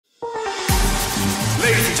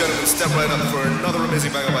Ladies and gentlemen, step right up for another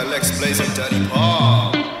amazing banger by 𝐿𝑒𝑥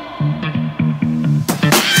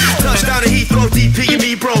Touchdown to Heathrow, DP and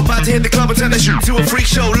me bro. About to hit the club and turn the shoot to a freak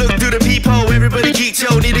show. Look through the peephole, everybody geek,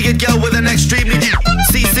 yo. Need to get girl with an extremely deep.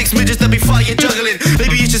 See six midgets that be fighting, juggling.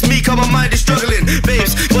 Maybe it's just me, cause my mind is struggling.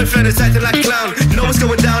 Babes, boyfriend is acting like a clown. You know what's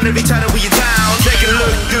going down every time that we are down. Take a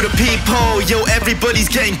look through the peephole, yo. Everybody's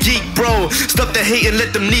getting geek, bro. Stop the hate and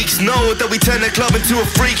let them neeks know that we turn the club into a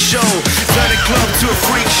freak show. Turn the club to a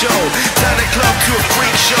freak show. Turn the club to a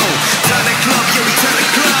freak show. Turn the club, yeah, we turn the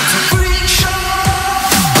club to a freak show.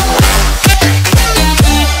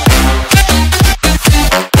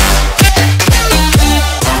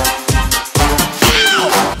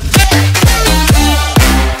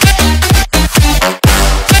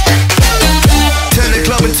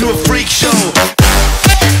 To a freak show.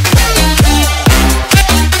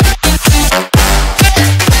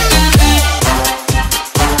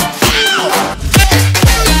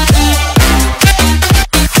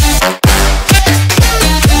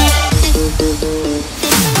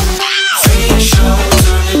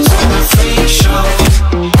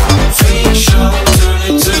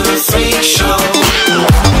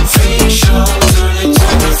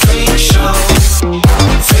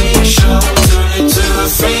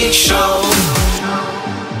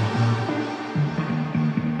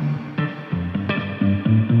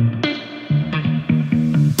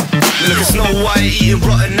 Snow White eating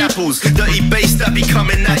rotten apples, dirty bass that be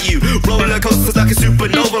coming at you. Roller coasters like a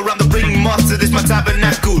supernova, I'm the ringmaster, this my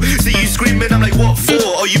tabernacle. See you screaming, I'm like, what for?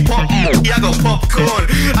 Oh, you pop? Yeah, I got popcorn.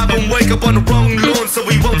 I haven't wake up on the wrong lawn, so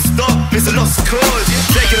we won't stop, it's a lost cause.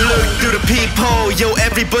 Take a look through the peephole, yo,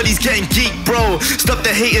 everybody's getting geek, bro. Stop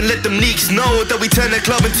the hate and let them neeks know that we turn the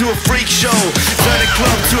club into a freak show. Turn the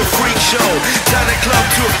club to a freak show. Turn the club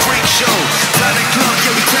to a freak show. Turn the club,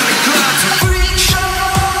 yeah, we turn the club to a freak show.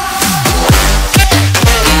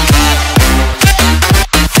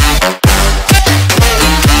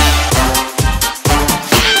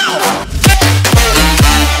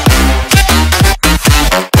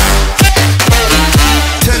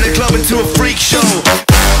 To a freak show.